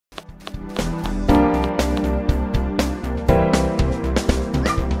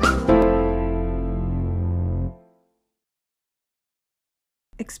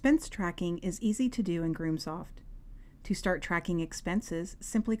Expense tracking is easy to do in Groomsoft. To start tracking expenses,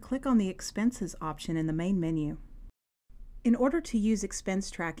 simply click on the Expenses option in the main menu. In order to use expense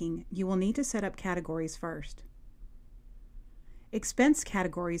tracking, you will need to set up categories first. Expense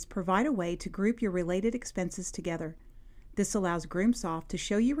categories provide a way to group your related expenses together. This allows Groomsoft to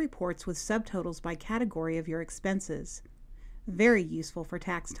show you reports with subtotals by category of your expenses. Very useful for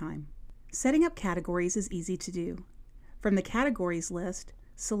tax time. Setting up categories is easy to do. From the Categories list,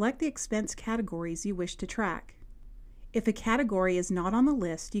 select the expense categories you wish to track. If a category is not on the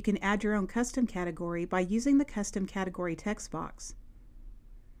list, you can add your own custom category by using the Custom Category text box.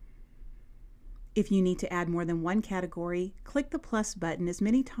 If you need to add more than one category, click the plus button as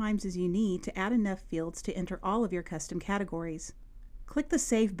many times as you need to add enough fields to enter all of your custom categories. Click the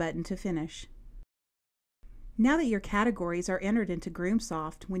Save button to finish. Now that your categories are entered into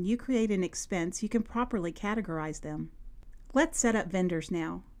Groomsoft, when you create an expense, you can properly categorize them. Let's set up vendors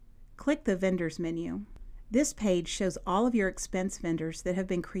now. Click the Vendors menu. This page shows all of your expense vendors that have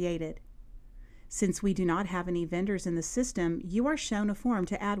been created. Since we do not have any vendors in the system, you are shown a form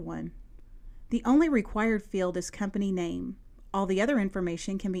to add one. The only required field is company name. All the other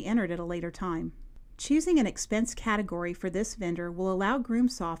information can be entered at a later time. Choosing an expense category for this vendor will allow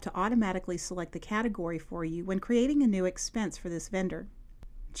Groomsoft to automatically select the category for you when creating a new expense for this vendor.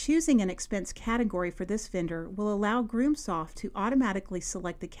 Choosing an expense category for this vendor will allow Groomsoft to automatically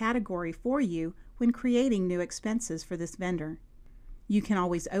select the category for you when creating new expenses for this vendor. You can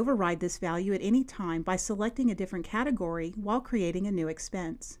always override this value at any time by selecting a different category while creating a new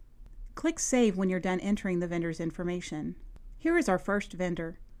expense. Click Save when you're done entering the vendor's information. Here is our first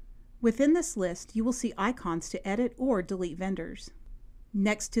vendor. Within this list, you will see icons to edit or delete vendors.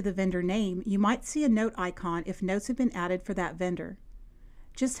 Next to the vendor name, you might see a note icon if notes have been added for that vendor.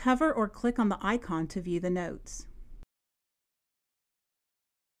 Just hover or click on the icon to view the notes.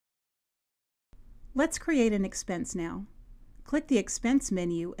 Let's create an expense now. Click the Expense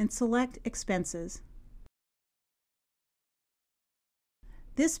menu and select Expenses.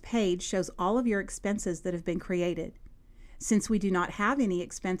 This page shows all of your expenses that have been created. Since we do not have any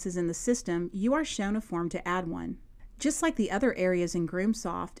expenses in the system, you are shown a form to add one. Just like the other areas in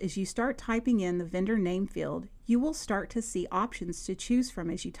Groomsoft, as you start typing in the vendor name field, you will start to see options to choose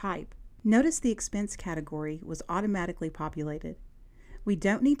from as you type. Notice the expense category was automatically populated. We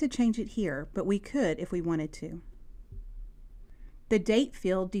don't need to change it here, but we could if we wanted to. The date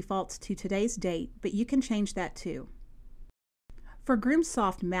field defaults to today's date, but you can change that too. For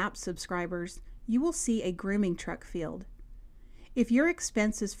Groomsoft Map subscribers, you will see a grooming truck field. If your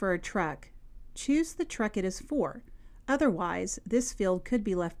expense is for a truck, choose the truck it is for. Otherwise, this field could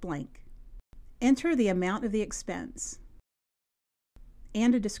be left blank. Enter the amount of the expense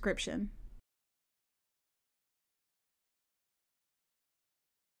and a description.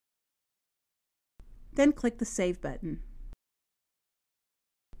 Then click the Save button.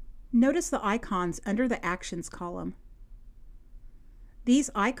 Notice the icons under the Actions column. These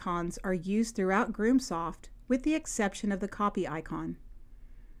icons are used throughout Groomsoft with the exception of the copy icon.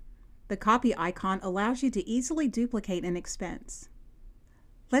 The copy icon allows you to easily duplicate an expense.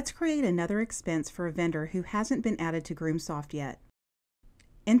 Let's create another expense for a vendor who hasn't been added to Groomsoft yet.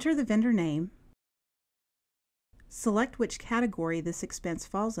 Enter the vendor name, select which category this expense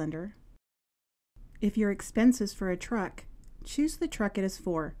falls under. If your expense is for a truck, choose the truck it is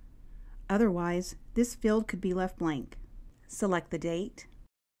for. Otherwise, this field could be left blank. Select the date,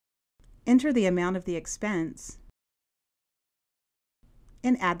 enter the amount of the expense,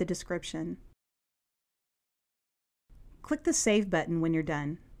 and add the description. Click the Save button when you're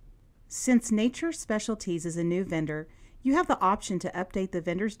done. Since Nature Specialties is a new vendor, you have the option to update the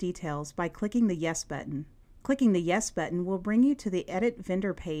vendor's details by clicking the Yes button. Clicking the Yes button will bring you to the Edit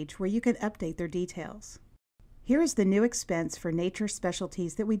Vendor page where you can update their details. Here is the new expense for Nature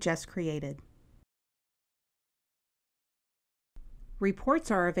Specialties that we just created. Reports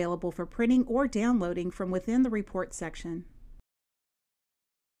are available for printing or downloading from within the Report section.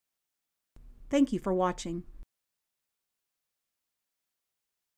 Thank you for watching.